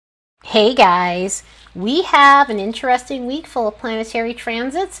Hey guys, we have an interesting week full of planetary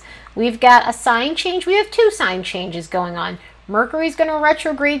transits. We've got a sign change. We have two sign changes going on. Mercury's going to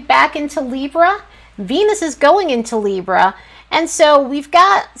retrograde back into Libra. Venus is going into Libra. And so we've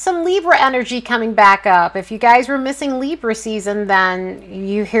got some Libra energy coming back up. If you guys were missing Libra season, then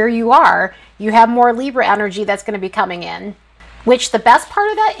here you are. You have more Libra energy that's going to be coming in. Which the best part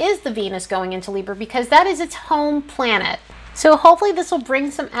of that is the Venus going into Libra because that is its home planet. So hopefully this will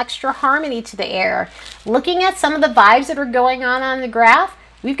bring some extra harmony to the air. Looking at some of the vibes that are going on the graph,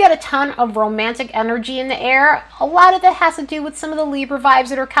 we've got a ton of romantic energy in the air. A lot of that has to do with some of the Libra vibes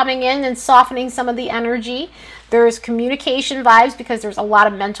that are coming in and softening some of the energy. There's communication vibes because there's a lot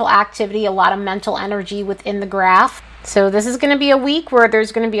of mental activity, a lot of mental energy within the graph. So this is going to be a week where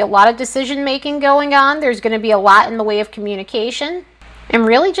there's going to be a lot of decision making going on. There's going to be a lot in the way of communication and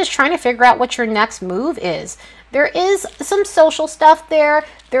really just trying to figure out what your next move is. There is some social stuff there.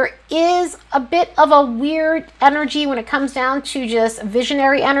 There is a bit of a weird energy when it comes down to just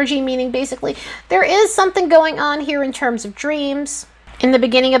visionary energy, meaning basically there is something going on here in terms of dreams in the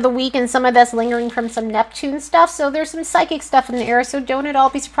beginning of the week, and some of that's lingering from some Neptune stuff. So there's some psychic stuff in the air. So don't at all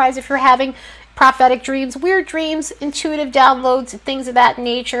be surprised if you're having prophetic dreams, weird dreams, intuitive downloads, things of that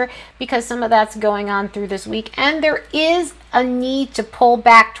nature, because some of that's going on through this week. And there is a need to pull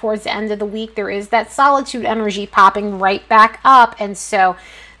back towards the end of the week. There is that solitude energy popping right back up. And so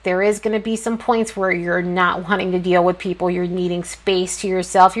there is going to be some points where you're not wanting to deal with people. You're needing space to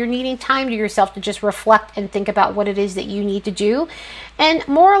yourself. You're needing time to yourself to just reflect and think about what it is that you need to do. And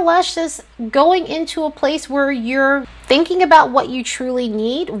more or less just going into a place where you're thinking about what you truly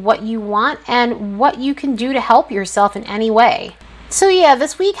need, what you want, and what you can do to help yourself in any way. So yeah,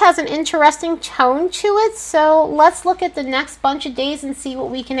 this week has an interesting tone to it. So let's look at the next bunch of days and see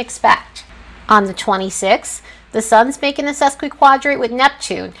what we can expect. On the 26th, the sun's making a sesquiquadrate with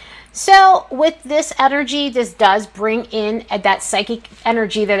Neptune. So with this energy, this does bring in that psychic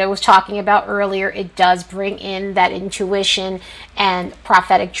energy that I was talking about earlier. It does bring in that intuition and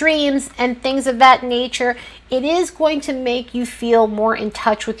prophetic dreams and things of that nature. It is going to make you feel more in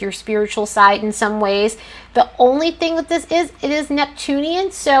touch with your spiritual side in some ways. The only thing with this is it is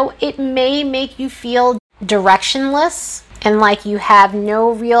Neptunian, so it may make you feel directionless and like you have no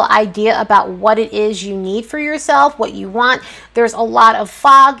real idea about what it is you need for yourself, what you want. There's a lot of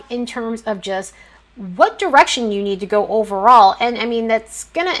fog in terms of just what direction you need to go overall. And I mean, that's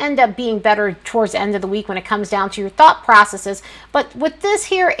going to end up being better towards the end of the week when it comes down to your thought processes. But with this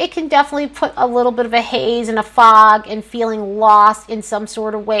here, it can definitely put a little bit of a haze and a fog and feeling lost in some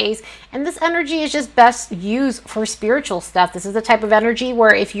sort of ways. And this energy is just best used for spiritual stuff. This is the type of energy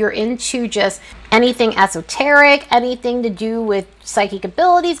where if you're into just anything esoteric, anything to do with psychic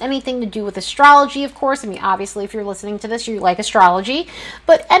abilities, anything to do with astrology, of course. I mean, obviously, if you're listening to this, you like astrology.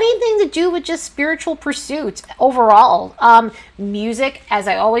 But anything to do with just spiritual pursuits overall. Music, as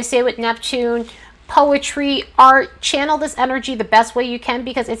I always say with Neptune, poetry, art, channel this energy the best way you can,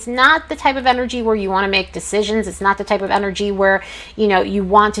 because it's not the type of energy where you want to make decisions. It's not the type of energy where, you know, you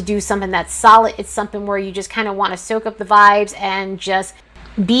want to do something that's solid. It's something where you just kind of want to soak up the vibes and just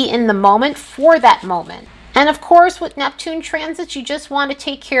be in the moment for that moment. And of course, with Neptune transits, you just want to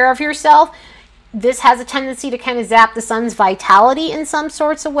take care of yourself. This has a tendency to kind of zap the sun's vitality in some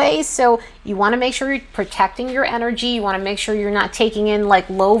sorts of ways. So you want to make sure you're protecting your energy. You want to make sure you're not taking in like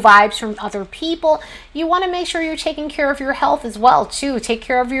low vibes from other people. You want to make sure you're taking care of your health as well too. Take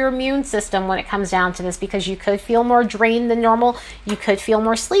care of your immune system when it comes down to this, because you could feel more drained than normal. You could feel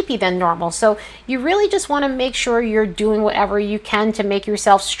more sleepy than normal. So you really just want to make sure you're doing whatever you can to make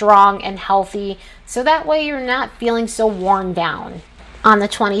yourself strong and healthy. So that way you're not feeling so worn down. On the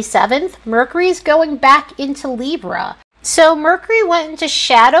 27th, Mercury is going back into Libra. So Mercury went into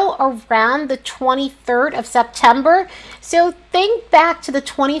shadow around the 23rd of September. So think back to the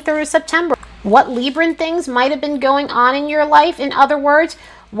 23rd of September. What Libran things might have been going on in your life? In other words,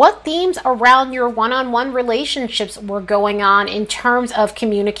 what themes around your one-on-one relationships were going on in terms of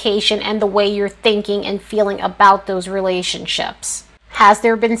communication and the way you're thinking and feeling about those relationships? Has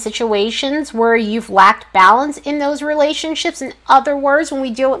there been situations where you've lacked balance in those relationships? In other words, when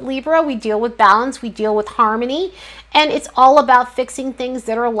we deal with Libra, we deal with balance, we deal with harmony, and it's all about fixing things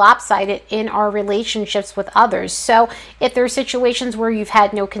that are lopsided in our relationships with others. So if there are situations where you've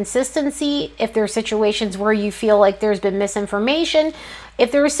had no consistency, if there are situations where you feel like there's been misinformation,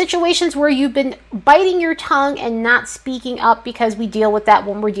 if there are situations where you've been biting your tongue and not speaking up, because we deal with that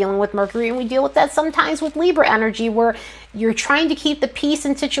when we're dealing with Mercury, and we deal with that sometimes with Libra energy, where you're trying to keep the peace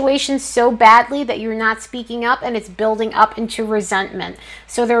in situations so badly that you're not speaking up, and it's building up into resentment.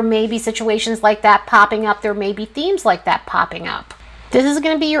 So there may be situations like that popping up. There may be themes like that popping up. This is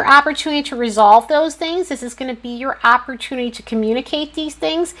going to be your opportunity to resolve those things. This is going to be your opportunity to communicate these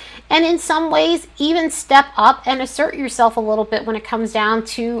things, and in some ways even step up and assert yourself a little bit when it comes down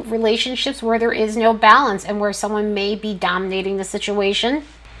to relationships where there is no balance and where someone may be dominating the situation,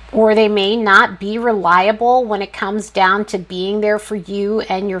 or they may not be reliable when it comes down to being there for you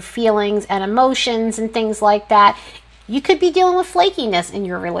and your feelings and emotions and things like that. You could be dealing with flakiness in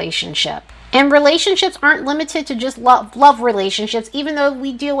your relationship. And relationships aren't limited to just love relationships. Even though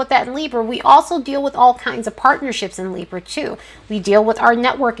we deal with that in Libra, we also deal with all kinds of partnerships in Libra too. We deal with our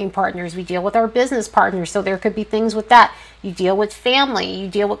networking partners. We deal with our business partners. So there could be things with that. You deal with family. You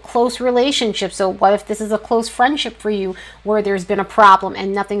deal with close relationships. So what if this is a close friendship for you where there's been a problem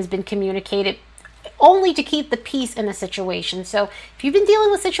and nothing's been communicated, only to keep the peace in a situation? So if you've been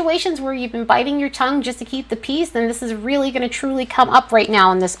dealing with situations where you've been biting your tongue just to keep the peace, then this is really going to truly come up right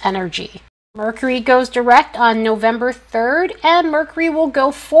now in this energy. Mercury goes direct on November 3rd, and Mercury will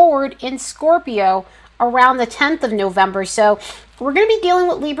go forward in Scorpio around the 10th of November. So we're going to be dealing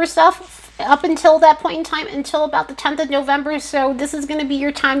with Libra stuff up until that point in time, until about the 10th of November. So this is going to be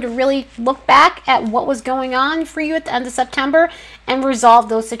your time to really look back at what was going on for you at the end of September and resolve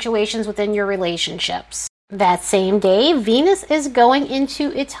those situations within your relationships. That same day, Venus is going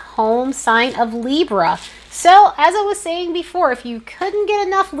into its home sign of Libra. So, as I was saying before, if you couldn't get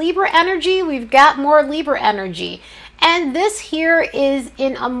enough Libra energy, we've got more Libra energy. And this here is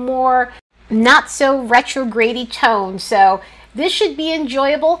in a more not so retrograde-y tone. So, this should be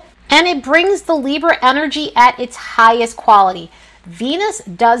enjoyable. And it brings the Libra energy at its highest quality. Venus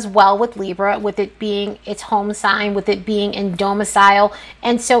does well with Libra, with it being its home sign, with it being in domicile.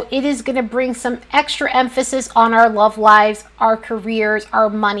 And so it is going to bring some extra emphasis on our love lives, our careers, our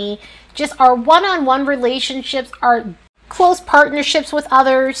money, just our one-on-one relationships, our close partnerships with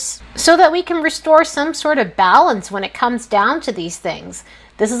others, so that we can restore some sort of balance when it comes down to these things.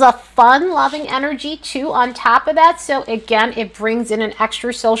 This is a fun, loving energy too on top of that. So again, it brings in an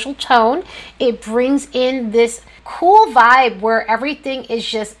extra social tone. It brings in this cool vibe where everything is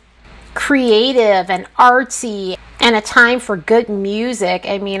just creative and artsy, and a time for good music.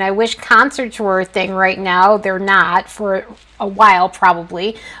 I mean, I wish concerts were a thing right now. They're not for a while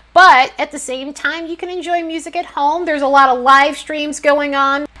probably, but at the same time, you can enjoy music at home. There's a lot of live streams going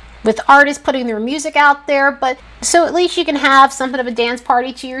on with artists putting their music out there, but so at least you can have something of a dance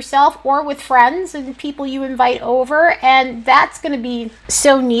party to yourself or with friends and people you invite over, and that's going to be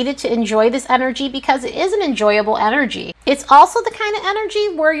so needed to enjoy this energy because it is an enjoyable energy. It's also the kind of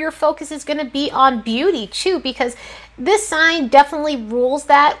energy where your focus is going to be on beauty too, because this sign definitely rules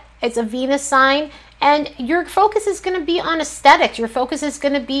that. It's a Venus sign. And your focus is going to be on aesthetics. Your focus is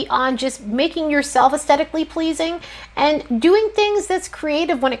going to be on just making yourself aesthetically pleasing and doing things that's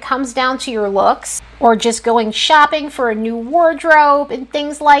creative when it comes down to your looks, or just going shopping for a new wardrobe and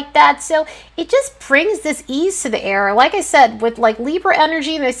things like that. So it just brings this ease to the air. Like I said, with like Libra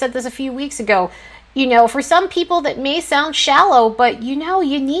energy, and I said this a few weeks ago, you know, for some people that may sound shallow, but you know,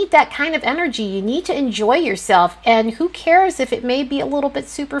 you need that kind of energy. You need to enjoy yourself. And who cares if it may be a little bit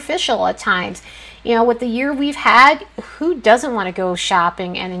superficial at times? You know, with the year we've had, who doesn't want to go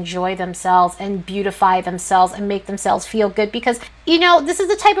shopping and enjoy themselves and beautify themselves and make themselves feel good? Because, you know, this is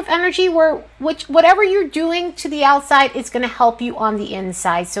the type of energy where whatever you're doing to the outside, it's going to help you on the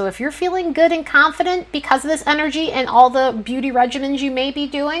inside. So if you're feeling good and confident because of this energy and all the beauty regimens you may be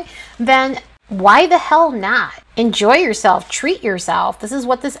doing, then why the hell not? Enjoy yourself, treat yourself. This is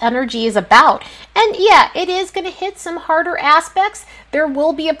what this energy is about. And yeah, it is going to hit some harder aspects. There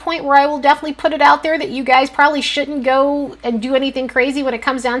will be a point where I will definitely put it out there that you guys probably shouldn't go and do anything crazy when it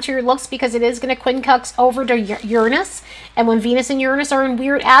comes down to your looks, because it is going to quincunx over to Uranus. And when Venus and Uranus are in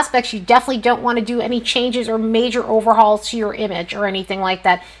weird aspects, you definitely don't want to do any changes or major overhauls to your image or anything like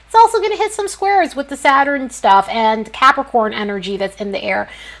that. It's also going to hit some squares with the Saturn stuff and Capricorn energy that's in the air.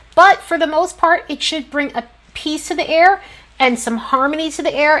 But for the most part, it should bring a peace to the air and some harmony to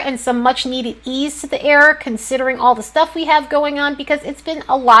the air and some much needed ease to the air, considering all the stuff we have going on, because it's been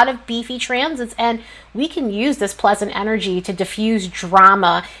a lot of beefy transits, and we can use this pleasant energy to diffuse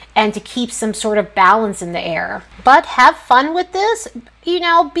drama and to keep some sort of balance in the air. But have fun with this. You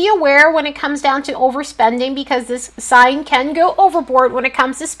know, be aware when it comes down to overspending, because this sign can go overboard when it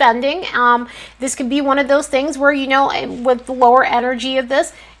comes to spending. This can be one of those things where, you know, with the lower energy of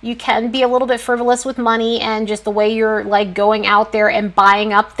this, you can be a little bit frivolous with money and just the way you're like going out there and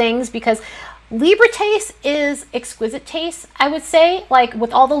buying up things, because Libra taste is exquisite taste, I would say. Like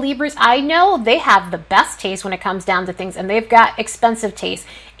with all the Libras I know, they have the best taste when it comes down to things, and they've got expensive taste.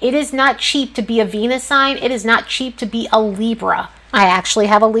 It is not cheap to be a Venus sign. It is not cheap to be a Libra. I actually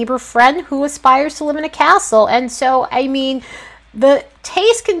have a Libra friend who aspires to live in a castle, and so, I mean, The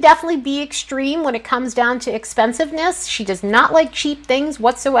taste can definitely be extreme when it comes down to expensiveness. She does not like cheap things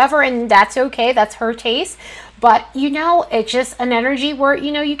whatsoever, and that's okay. That's her taste. But, you know, it's just an energy where,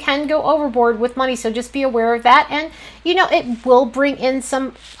 you know, you can go overboard with money. So just be aware of that. And, you know, it will bring in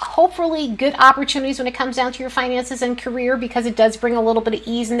some hopefully good opportunities when it comes down to your finances and career, because it does bring a little bit of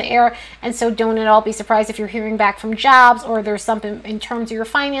ease in the air. And so don't at all be surprised if you're hearing back from jobs or there's something in terms of your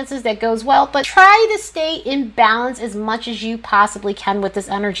finances that goes well. But try to stay in balance as much as you possibly can with this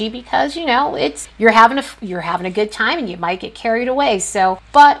energy, because, you know, you're having a good time and you might get carried away. So,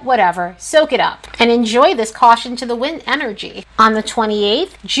 but whatever, soak it up and enjoy this caution to the wind energy. On the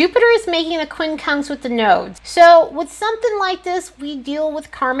 28th, Jupiter is making a quincunx with the nodes. So with something like this, we deal with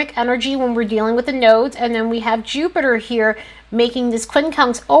karmic energy when we're dealing with the nodes, and then we have Jupiter here making this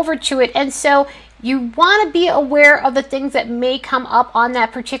quincunx over to it. And so you want to be aware of the things that may come up on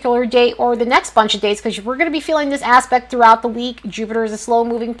that particular day or the next bunch of days, because we're going to be feeling this aspect throughout the week. Jupiter is a slow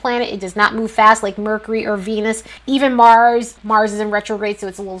moving planet. It does not move fast like Mercury or Venus. Even Mars is in retrograde, so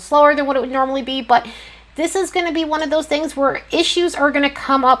it's a little slower than what it would normally be. But this is going to be one of those things where issues are going to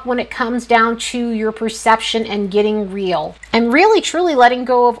come up when it comes down to your perception and getting real and really truly letting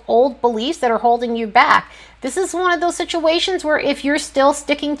go of old beliefs that are holding you back. This is one of those situations where if you're still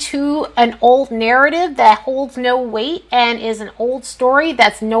sticking to an old narrative that holds no weight and is an old story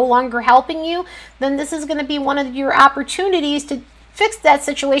that's no longer helping you, then this is going to be one of your opportunities to fix that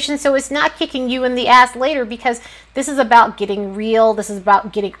situation so it's not kicking you in the ass later, because this is about getting real. This is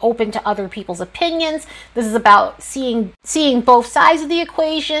about getting open to other people's opinions. This is about seeing both sides of the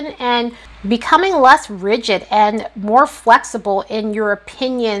equation and becoming less rigid and more flexible in your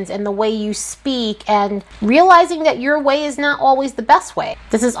opinions and the way you speak, and realizing that your way is not always the best way.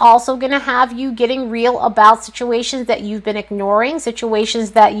 This is also going to have you getting real about situations that you've been ignoring,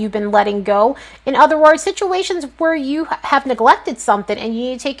 situations that you've been letting go. In other words, situations where you have neglected something and you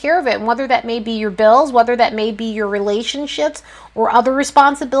need to take care of it. And whether that may be your bills, whether that may be your relationships or other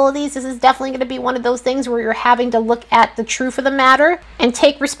responsibilities, this is definitely going to be one of those things where you're having to look at the truth of the matter and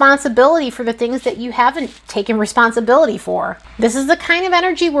take responsibility for the things that you haven't taken responsibility for. This is the kind of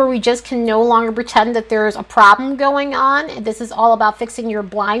energy where we just can no longer pretend that there's a problem going on. This is all about fixing your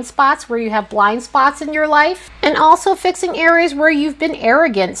blind spots, where you have blind spots in your life, and also fixing areas where you've been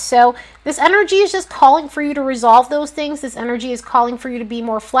arrogant. So this energy is just calling for you to resolve those things. This energy is calling for you to be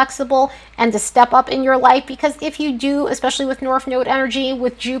more flexible and to step up in your life, because if you do, especially with North Node energy,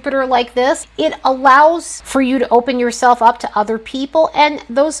 with Jupiter like this, it allows for you to open yourself up to other people, and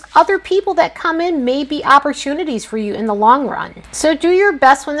those other people that come in may be opportunities for you in the long run. So do your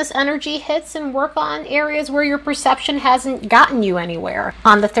best when this energy hits and work on areas where your perception hasn't gotten you anywhere.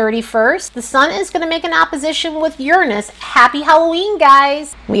 On the 31st, the Sun is going to make an opposition with Uranus. Happy Halloween,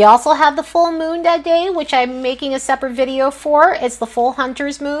 guys! We also have the full moon that day, which I'm making a separate video for. It's the full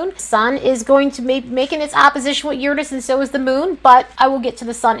Hunter's moon. Sun is going to be making its opposition with Uranus, and so is the moon, but I will get to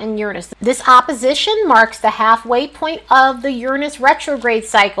the Sun and Uranus. This opposition marks the halfway point of the Uranus retrograde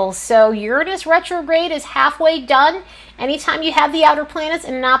cycle. So Uranus retrograde is halfway done. Anytime you have the outer planets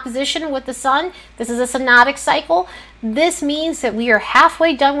in an opposition with the Sun, this is a synodic cycle. This means that we are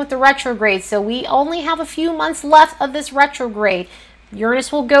halfway done with the retrograde. So we only have a few months left of this retrograde.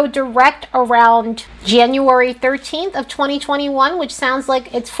 Uranus will go direct around January 13th of 2021, which sounds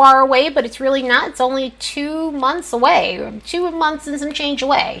like it's far away, but it's really not. It's only 2 months away, 2 months and some change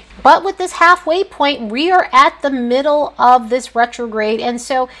away. But with this halfway point, we are at the middle of this retrograde. And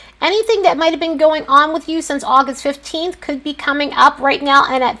so anything that might have been going on with you since August 15th could be coming up right now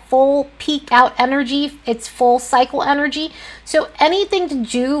and at full peak out energy. It's full cycle energy. So anything to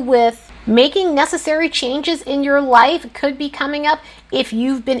do with making necessary changes in your life could be coming up. If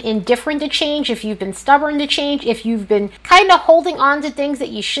you've been indifferent to change, if you've been stubborn to change, if you've been kind of holding on to things that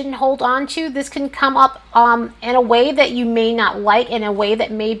you shouldn't hold on to, this can come up in a way that you may not like, in a way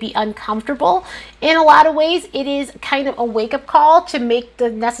that may be uncomfortable. In a lot of ways, it is kind of a wake-up call to make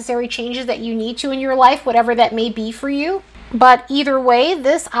the necessary changes that you need to in your life, whatever that may be for you. But either way,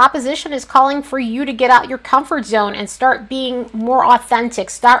 this opposition is calling for you to get out your comfort zone and start being more authentic.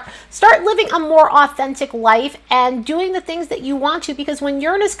 Start living a more authentic life and doing the things that you want to, because when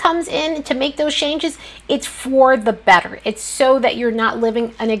Uranus comes in to make those changes, it's for the better. It's so that you're not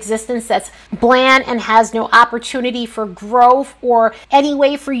living an existence that's bland and has no opportunity for growth or any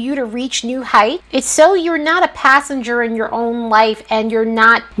way for you to reach new heights. It's so you're not a passenger in your own life and you're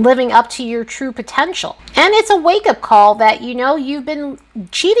not living up to your true potential. And it's a wake-up call that, you know, you've been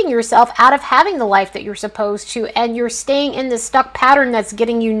cheating yourself out of having the life that you're supposed to, and you're staying in this stuck pattern that's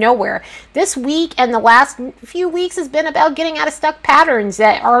getting you nowhere. This week and the last few weeks has been about getting out of stuck patterns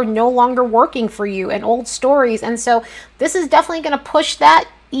that are no longer working for you and old stories. And so this is definitely going to push that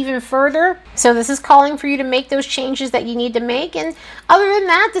even further. So this is calling for you to make those changes that you need to make. And other than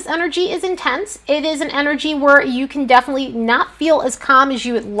that, this energy is intense. It is an energy where you can definitely not feel as calm as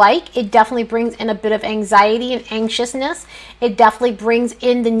you would like. It definitely brings in a bit of anxiety and anxiousness. It definitely brings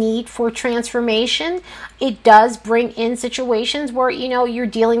in the need for transformation. It does bring in situations where, you know, you're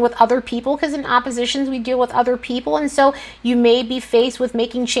dealing with other people, because in oppositions we deal with other people, and so you may be faced with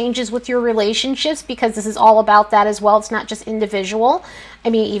making changes with your relationships, because this is all about that as well. It's not just individual. I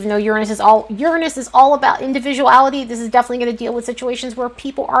mean, even though Uranus is all about individuality, this is definitely going to deal with situations where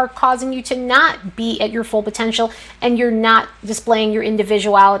people are causing you to not be at your full potential and you're not displaying your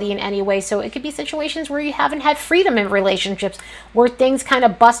individuality in any way. So it could be situations where you haven't had freedom in relationships, where things kind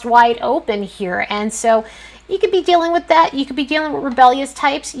of bust wide open here. And so you could be dealing with that. You could be dealing with rebellious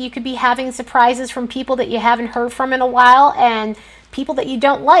types. You could be having surprises from people that you haven't heard from in a while, and people that you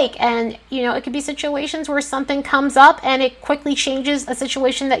don't like. And, you know, it could be situations where something comes up and it quickly changes a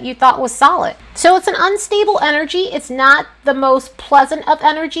situation that you thought was solid. So it's an unstable energy. It's not the most pleasant of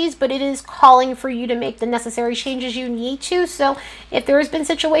energies, but it is calling for you to make the necessary changes you need to. So if there has been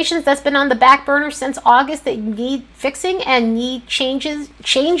situations that's been on the back burner since August that need fixing and need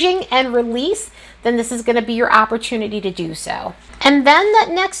changing and release, then this is going to be your opportunity to do so. And then that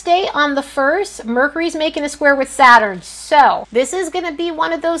next day on the 1st, Mercury's making a square with Saturn. So this is going to be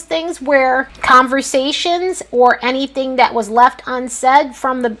one of those things where conversations or anything that was left unsaid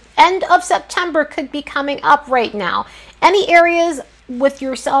from the end of September could be coming up right now. Any areas with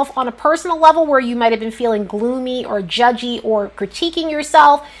yourself on a personal level where you might have been feeling gloomy or judgy or critiquing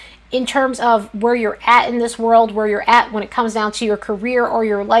yourself in terms of where you're at in this world, where you're at when it comes down to your career or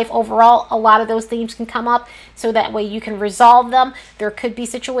your life overall, a lot of those themes can come up, so that way you can resolve them. There could be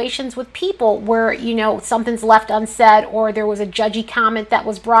situations with people where, you know, something's left unsaid, or there was a judgy comment that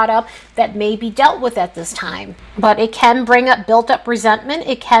was brought up that may be dealt with at this time. But it can bring up built up resentment.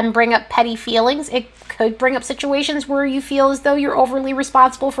 It can bring up petty feelings. It could bring up situations where you feel as though you're overly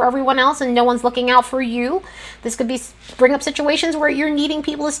responsible for everyone else and no one's looking out for you. This could bring up situations where you're needing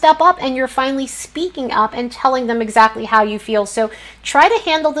people to step up and you're finally speaking up and telling them exactly how you feel. So try to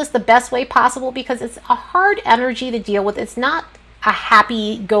handle this the best way possible, because it's a hard energy to deal with. It's not a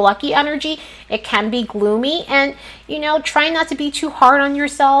happy-go-lucky energy. It can be gloomy, and, you know, try not to be too hard on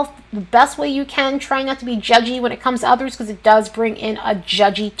yourself the best way you can. Try not to be judgy when it comes to others, because it does bring in a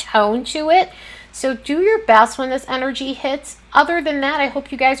judgy tone to it. So do your best when this energy hits. Other than that, I hope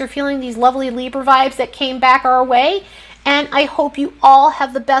you guys are feeling these lovely Libra vibes that came back our way. And I hope you all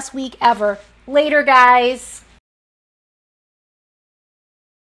have the best week ever. Later, guys.